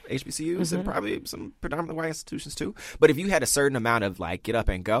lot of HBCUs and probably some predominantly white institutions too. But if you had a certain amount of like get up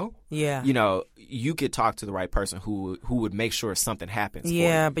and go, you could talk to the right person who would make sure something happens.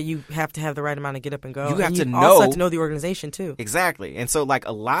 Yeah, but you have to have the right amount of get up and go. You have to know. Also have to know the organization too. Exactly. And so like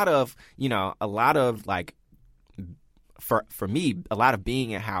a lot of like for me, a lot of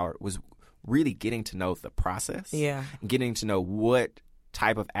being at Howard was really getting to know the process. Yeah. Getting to know what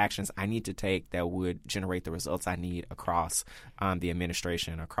type of actions I need to take that would generate the results I need across the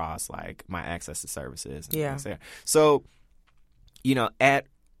administration, across like my access to services. And things there. So, at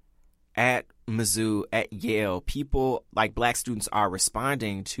Mizzou, at Yale, people like Black students are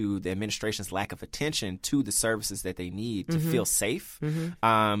responding to the administration's lack of attention to the services that they need to feel safe,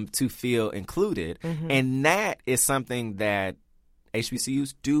 to feel included. And that is something that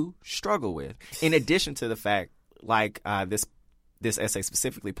HBCUs do struggle with. In addition to the fact, like this essay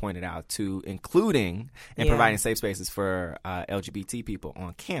specifically pointed out, to including and providing safe spaces for LGBT people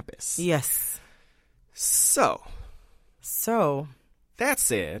on campus. Yes. So that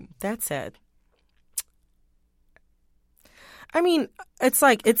said, I mean, it's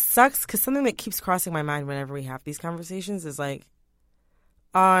like, it sucks because something that keeps crossing my mind whenever we have these conversations is like,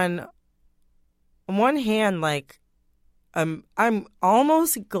 on one hand, like, I'm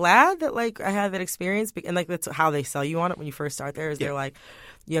almost glad that like I had that experience, and like that's how they sell you on it when you first start there. Is they're like,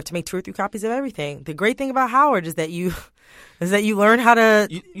 you have to make 2 or 3 copies of everything. The great thing about Howard is that you learn how to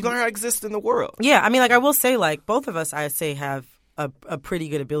you learn how to exist in the world. Yeah, I mean, like I will say, like both of us, I say have a pretty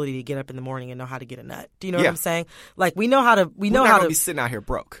good ability to get up in the morning and know how to get a nut. Do you know what I'm saying? Like we know how to. We're not gonna be sitting out here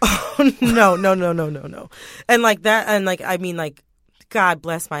broke. No. And like that, and like I mean, like. God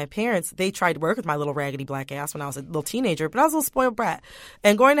bless my parents. They tried to work with my little raggedy black ass when I was a little teenager, but I was a little spoiled brat.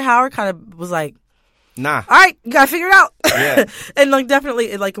 And going to Howard kind of was like, nah. All right, you gotta figure it out. Yeah. And like definitely,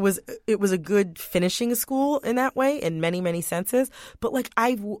 it was a good finishing school in that way, in many, many senses. But like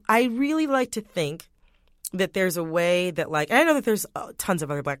I really like to think that there's a way that like, and I know that there's tons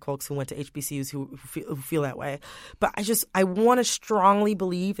of other black folks who went to HBCUs who feel that way, but I want to strongly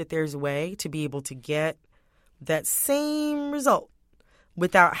believe that there's a way to be able to get that same result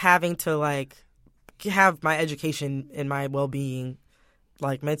without having to like have my education and my well-being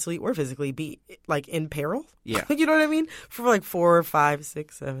like mentally or physically be like in peril. Yeah. You know what I mean? For like 4, 5,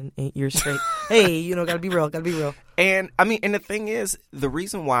 6, 7, 8 years straight. Hey, you know, gotta be real. And I mean, and the thing is, the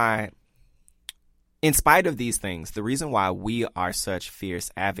reason why, in spite of these things, the reason why we are such fierce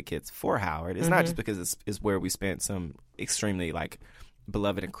advocates for Howard is not just because it's where we spent some extremely like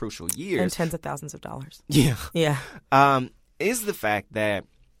beloved and crucial years. And tens of thousands of dollars. Yeah. Yeah. Is the fact that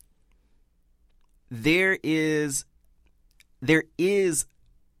there is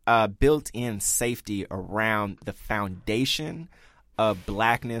a built-in safety around the foundation of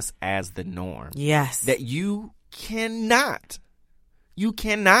blackness as the norm. Yes. That you can't get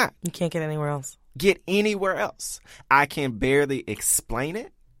anywhere else. I can barely explain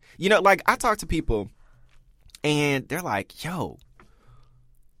it. You know, like I talk to people and they're like, yo,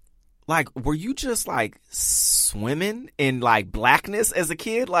 like, were you just like swimming in like blackness as a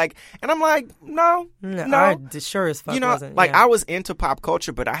kid? Like, and I'm like, no. I sure as fuck wasn't. Like I was into pop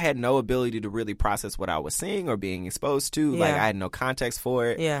culture, but I had no ability to really process what I was seeing or being exposed to. Like I had no context for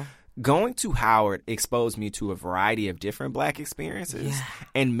it. Yeah. Going to Howard exposed me to a variety of different black experiences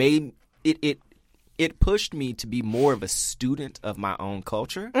and made it pushed me to be more of a student of my own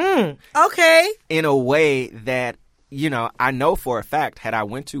culture. Okay. In a way that, you know, I know for a fact, had I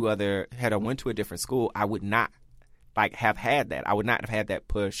went to a different school, I would not like have had that. I would not have had that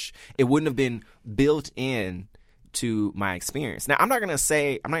push. It wouldn't have been built in to my experience. Now, I'm not gonna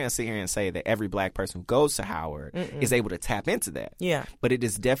sit here and say that every black person who goes to Howard is able to tap into that. Yeah. But it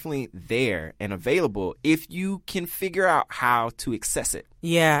is definitely there and available if you can figure out how to access it.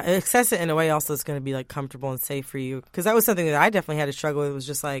 Yeah, access it in a way also that's going to be like comfortable and safe for you. Because that was something that I definitely had to struggle with. It was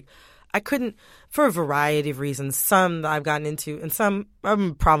just like, I couldn't, for a variety of reasons, some that I've gotten into and some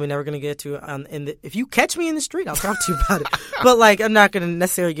I'm probably never going to get to. If you catch me in the street, I'll talk to you about it. But like, I'm not going to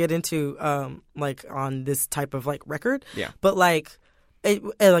necessarily get into like on this type of like record. Yeah. But like,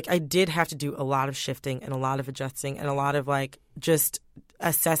 I did have to do a lot of shifting and a lot of adjusting and a lot of like just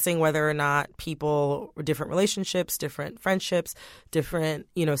assessing whether or not people or different relationships, different friendships, different,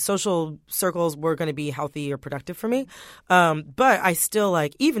 you know, social circles were going to be healthy or productive for me. But I still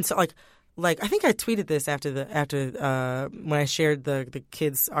like, even so, like I think I tweeted this after when I shared the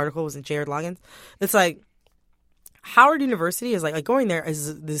kids' article, was in Jared Loggins. It's like, Howard University is like going there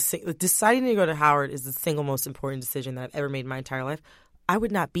is deciding to go to Howard is the single most important decision that I've ever made in my entire life. I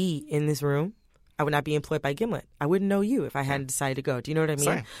would not be in this room. I would not be employed by Gimlet. I wouldn't know you if I hadn't decided to go. Do you know what I mean?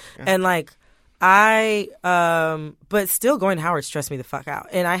 Same. Yeah. And like but still going to Howard stressed me the fuck out.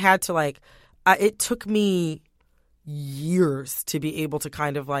 And I had to like, it took me years to be able to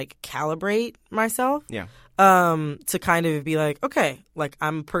kind of like calibrate myself. Yeah. To kind of be like, okay, like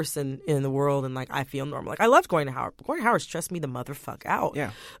I'm a person in the world and like I feel normal. Like I loved going to Howard, but going to Howard stressed me the motherfuck out.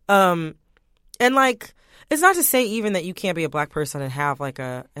 Yeah. And like, it's not to say even that you can't be a black person and have like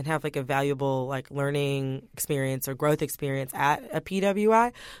a valuable like learning experience or growth experience at a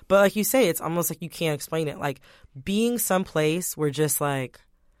PWI. But like you say, it's almost like you can't explain it. Like being someplace where just like,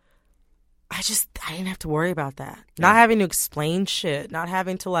 I didn't have to worry about that. Yeah. Not having to explain shit, not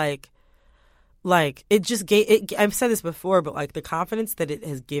having to like it just gave it. I've said this before, but like the confidence that it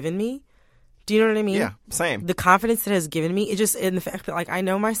has given me. Do you know what I mean? Yeah, same. The confidence that it has given me, it just in the fact that like I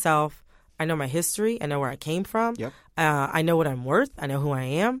know myself. I know my history. I know where I came from. Yep. I know what I'm worth. I know who I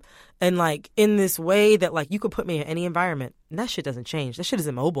am. And, like, in this way that, like, you could put me in any environment, and that shit doesn't change. That shit is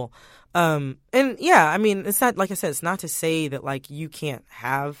immobile. And, yeah, I mean, it's not, like I said, it's not to say that, like, you can't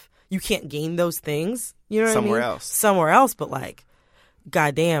gain those things, you know what I mean? Somewhere else. But, like,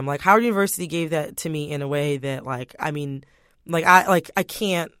 goddamn, like, Howard University gave that to me in a way that, like, I mean, like, I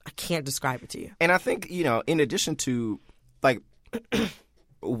can't describe it to you. And I think, you know, in addition to, like,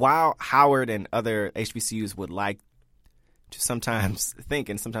 while Howard and other HBCUs would like to sometimes think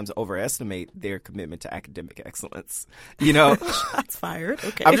and sometimes overestimate their commitment to academic excellence, you know. Shots fired.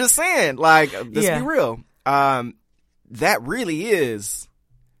 Okay. I'm just saying, like, let's be real. That really is,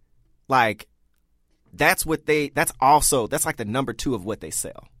 like, that's like the number 2 of what they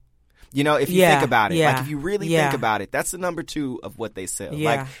sell. You know, if you think about it, like, if you really think about it, that's the number 2 of what they sell.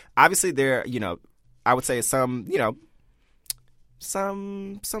 Yeah. Like, obviously there, you know, I would say some, you know,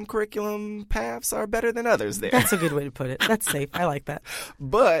 some curriculum paths are better than others there. That's a good way to put it. That's safe. I like that.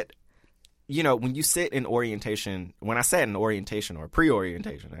 But, you know, when you sit in orientation, when I sat in orientation or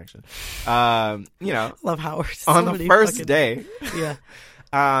pre-orientation, actually, you know. Love Howard. On the first day. Yeah.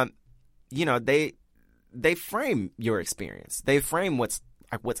 You know, they frame your experience. They frame what's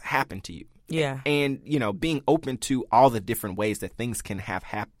happened to you. Yeah. And, you know, being open to all the different ways that things can have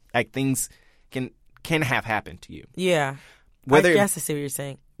things can have happened to you. Yeah. I guess I see what you're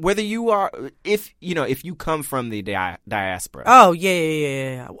saying. Whether you are, if you come from the diaspora. Oh,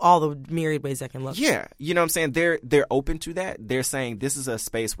 yeah. All the myriad ways that can look. Yeah. You know what I'm saying? They're open to that. They're saying this is a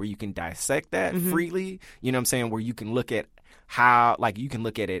space where you can dissect that freely. You know what I'm saying? Where you can look at how, like, you can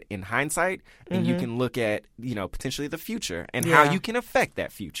look at it in hindsight and you can look at, you know, potentially the future and how you can affect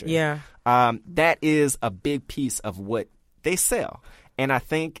that future. Yeah. That is a big piece of what they sell. And I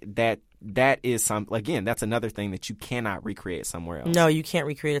think that is that's another thing that you cannot recreate somewhere else. No, you can't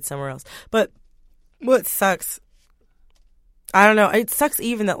recreate it somewhere else. But what sucks, I don't know, it sucks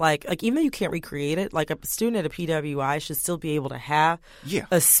even that, like even though you can't recreate it, like, a student at a PWI should still be able to have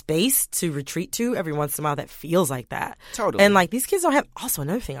a space to retreat to every once in a while that feels like that. Totally. And, like, these kids don't have, also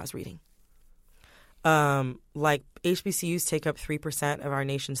another thing I was reading, like, HBCUs take up 3% of our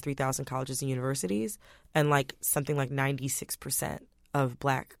nation's 3,000 colleges and universities, and, like, something like 96% of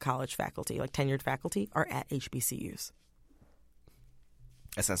Black college faculty, like tenured faculty, are at HBCUs.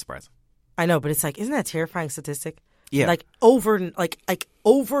 That's not surprising. I know, but it's like, isn't that a terrifying statistic? Yeah. Like over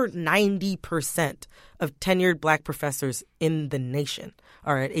 90% of tenured Black professors in the nation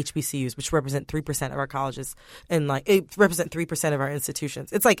are at HBCUs, which represent 3% of our colleges, and, like, it represent 3% of our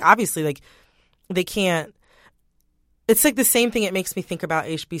institutions. It's like, obviously, like, they can't. It's like the same thing. It makes me think about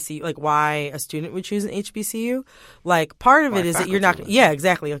HBCU, like, why a student would choose an HBCU. Like, part of it is that you're not. Yeah,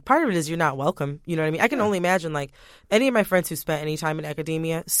 exactly. Like, part of it is you're not welcome. You know what I mean? I can only imagine, like, any of my friends who spent any time in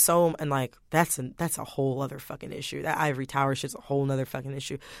academia. That's a whole other fucking issue. That ivory tower shit's a whole other fucking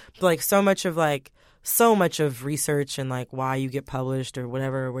issue. But, like, so much of research and, like, why you get published or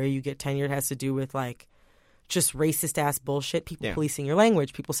whatever, or where you get tenured has to do with, like, just racist ass bullshit, people policing your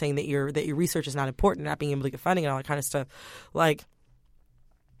language, people saying that your research is not important, not being able to get funding and all that kind of stuff. Like,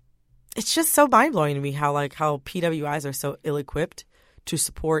 it's just so mind blowing to me how PWIs are so ill equipped to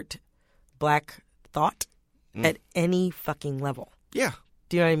support Black thought at any fucking level. Yeah.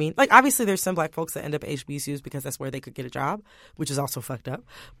 Do you know what I mean? Like, obviously there's some Black folks that end up at HBCUs because that's where they could get a job, which is also fucked up.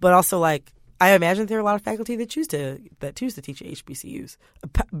 But also, like, I imagine there are a lot of faculty that choose to teach at HBCUs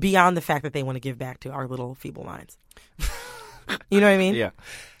beyond the fact that they want to give back to our little feeble minds. You know what I mean? Yeah.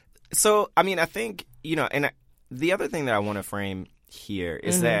 So, I mean, I think, you know, and the other thing that I want to frame here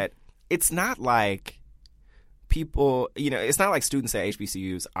is that it's not like people, you know, it's not like students at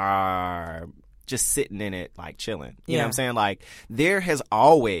HBCUs are just sitting in it, like, chilling. You know what I'm saying? Like, there has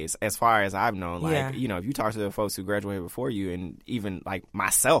always, as far as I've known, like, you know, if you talk to the folks who graduated before you, and even, like,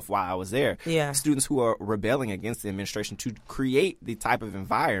 myself while I was there, students who are rebelling against the administration to create the type of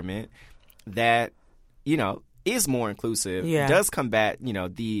environment that, you know, is more inclusive, does combat, you know,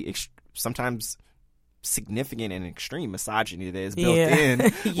 the sometimes significant and extreme misogyny that is built in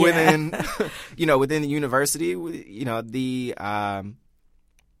within, you know, within the university, you know, the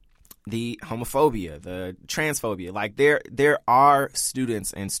homophobia, the transphobia. Like, there are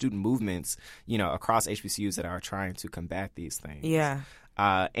students and student movements, you know, across HBCUs that are trying to combat these things. Yeah.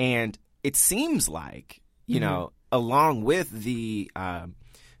 And it seems like, you know, along with the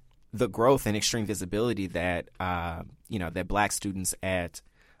growth and extreme visibility that, you know, that Black students at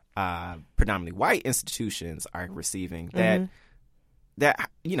predominantly white institutions are receiving, that,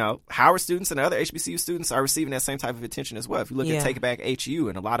 you know, Howard students and other HBCU students are receiving that same type of attention as well. If you look at Take It Back HU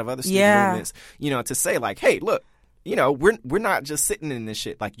and a lot of other student movements, you know, to say, like, hey, look, you know, we're not just sitting in this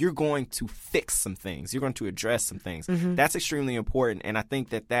shit. Like, you're going to fix some things. You're going to address some things. That's extremely important, and I think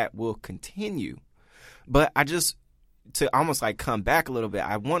that will continue. But to almost, like, come back a little bit,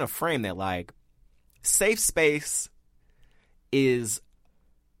 I want to frame that, like, safe space is,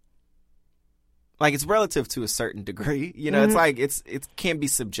 like, it's relative to a certain degree. You know, it's like, it can be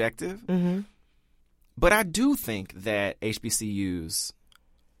subjective. But I do think that HBCUs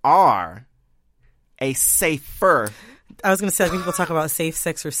are a safer. I was going to say, people talk about safe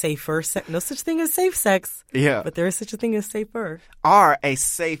sex or safer sex. No such thing as safe sex. Yeah. But there is such a thing as safer. Are a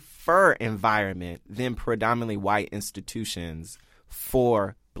safer environment than predominantly white institutions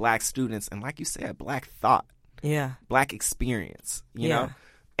for black students. And like you said, black thought. Yeah. Black experience, you know?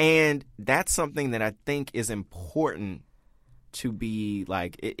 And that's something that I think is important to be,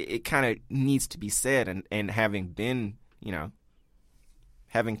 like, it kind of needs to be said. And having been, you know,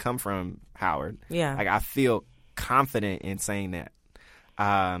 having come from Howard, like, I feel confident in saying that.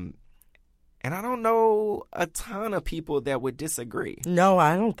 And I don't know a ton of people that would disagree. No,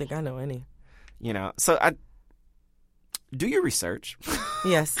 I don't think I know any. You know, so do your research.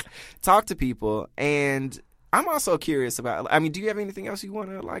 Yes. Talk to people. And I'm also curious about, I mean, do you have anything else you want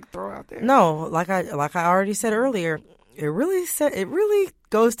to, like, throw out there? No, like I already said earlier, it really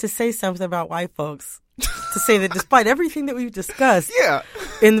goes to say something about white folks. To say that despite everything that we've discussed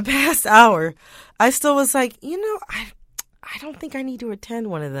in the past hour, I still was like, you know, I don't think I need to attend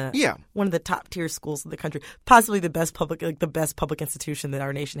one of the top tier schools in the country, possibly the best public institution that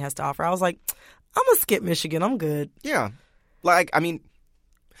our nation has to offer. I was like, I'm gonna skip Michigan. I'm good. Yeah, like, I mean,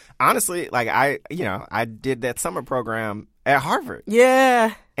 honestly, like, I did that summer program at Harvard.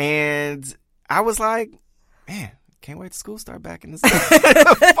 Yeah, and I was like, man, can't wait to school start back in the fall.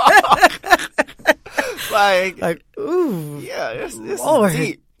 Like, ooh, yeah, this is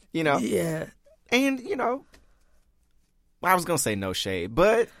deep, you know. Yeah, and you know, I was gonna say no shade,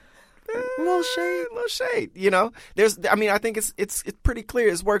 but little shade. You know, I think it's pretty clear.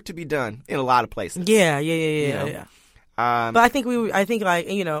 There's work to be done in a lot of places. Yeah. But I think like,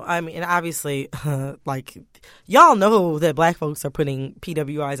 you know, I mean, obviously, like, y'all know that black folks are putting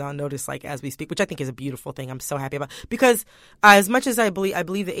PWIs on notice, like, as we speak, which I think is a beautiful thing. I'm so happy about, because as much as I believe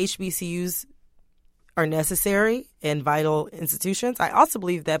that HBCUs are necessary and vital institutions, I also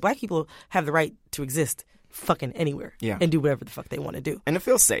believe that black people have the right to exist fucking anywhere and do whatever the fuck they want to do. And it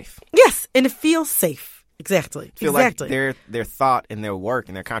feels safe. Yes, and it feels safe. Exactly. Like their thought and their work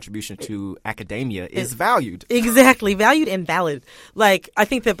and their contribution to academia is valued. Exactly, valued and valid. Like, I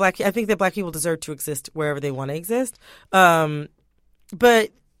think that black people deserve to exist wherever they want to exist. But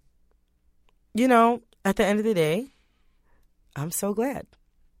you know, at the end of the day, I'm so glad.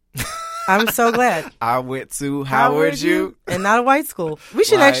 I'm so glad. I went to Howard U. And not a white school. We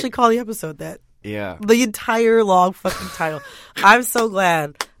should actually call the episode that. Yeah. The entire long fucking title. I'm so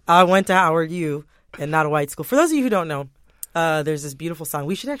glad I went to Howard U and not a white school. For those of you who don't know, there's this beautiful song.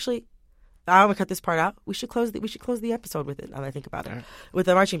 We should actually, I'm gonna cut this part out. We should close the episode with it, now that I think about it. Right. With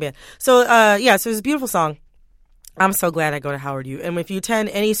the marching band. So so there's a beautiful song. I'm so glad I go to Howard U. And if you attend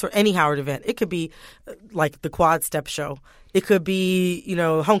any Howard event, it could be like the Quad Step Show. It could be, you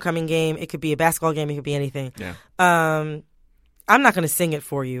know, homecoming game. It could be a basketball game. It could be anything. Yeah. I'm not going to sing it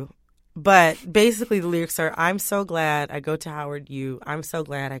for you, but basically the lyrics are, I'm so glad I go to Howard U. I'm so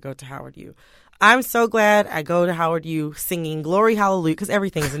glad I go to Howard U. I'm so glad I go to Howard U singing Glory Hallelujah, because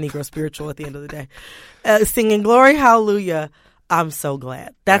everything is a Negro spiritual at the end of the day. Singing Glory Hallelujah, I'm so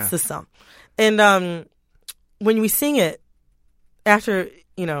glad. That's the song. And when we sing it, after,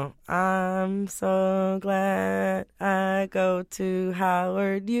 you know, I'm so glad I go to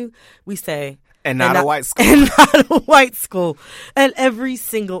Howard U, we say, and not a white school. And not a white school at every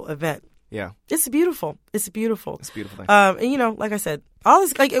single event. Yeah. It's beautiful. It's a beautiful thing. And, you know, like I said, all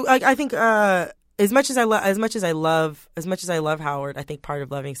this, like, I think, as much as I love Howard, I think part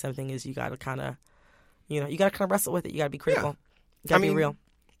of loving something is you got to kind of, you know, you got to kind of wrestle with it. You got to be critical. You got to be real.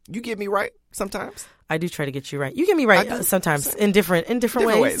 You get me right sometimes. I do try to get you right. You get me right sometimes in different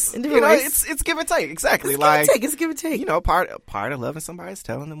ways. In different ways. It's give and take. Exactly. It's give and take. You know, part of loving somebody is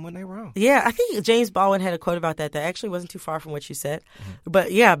telling them when they're wrong. Yeah, I think James Baldwin had a quote about that actually wasn't too far from what you said. Mm-hmm.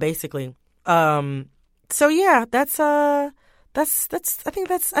 But yeah, basically. So yeah, that's I think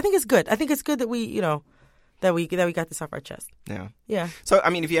it's good. I think it's good that we, you know, that we got this off our chest. Yeah. Yeah. So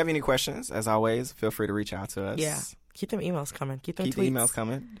I mean, if you have any questions, as always, feel free to reach out to us. Yeah. Keep them emails coming. Keep the emails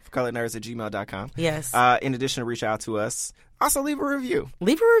coming. colorednerds@gmail.com. Yes. In addition to reach out to us, also leave a review.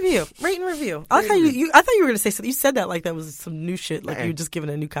 Rate and review. I like how I thought you were going to say something. You said that like that was some new shit. Like you were just giving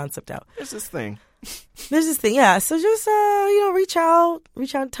a new concept out. There's this thing. Yeah. So just reach out,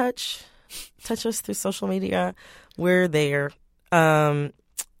 touch. Touch us through social media. We're there. But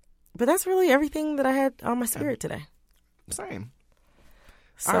that's really everything that I had on my spirit today. Same.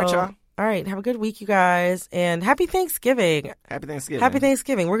 So, all right, y'all. All right. Have a good week, you guys. And happy Thanksgiving. Happy Thanksgiving. Happy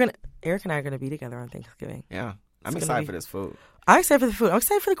Thanksgiving. Eric and I are going to be together on Thanksgiving. Yeah. I'm excited for this food. I'm excited for the food. I'm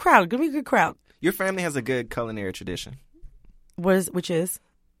excited for the crowd. It's going to be a good crowd. Your family has a good culinary tradition. Which is?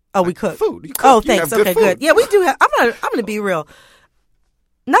 Oh, we cook. Food. You cook. Oh, You thanks. have good Okay, food. good. Yeah, we do have. I'm gonna be real.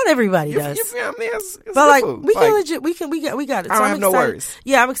 Not everybody does. Your family has but good like food. we can legit. We got it. I So don't I'm have no excited. worries.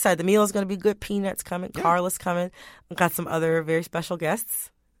 Yeah, I'm excited. The meal is gonna be good. Peanuts coming. Yeah. Carla's coming. I've got some other very special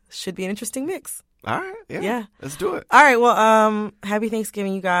guests. Should be an interesting mix. All right. Yeah. Let's do it. All right. Well, happy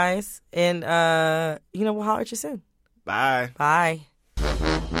Thanksgiving, you guys, and we'll holler at you soon. Bye. Bye.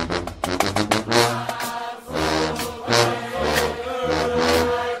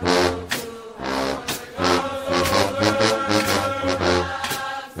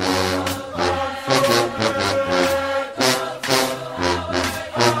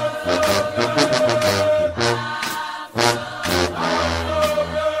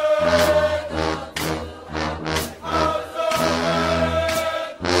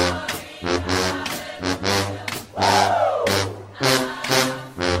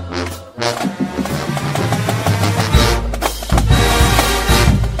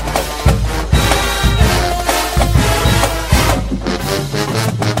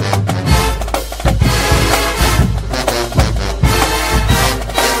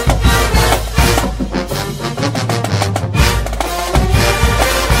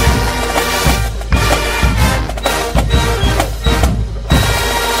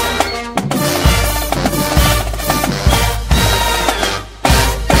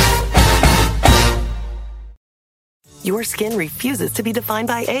 Your skin refuses to be defined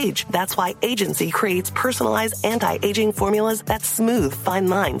by age. That's why Agency creates personalized anti-aging formulas that smooth fine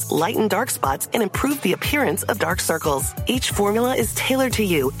lines, lighten dark spots, and improve the appearance of dark circles. Each formula is tailored to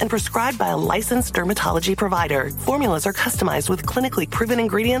you and prescribed by a licensed dermatology provider. Formulas are customized with clinically proven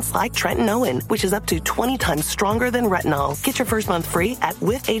ingredients like tretinoin, which is up to 20 times stronger than retinol. Get your first month free at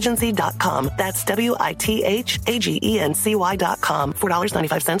withagency.com. That's WITHAGENCY.com.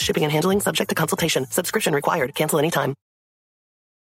 $4.95 shipping and handling subject to consultation. Subscription required. Cancel anytime.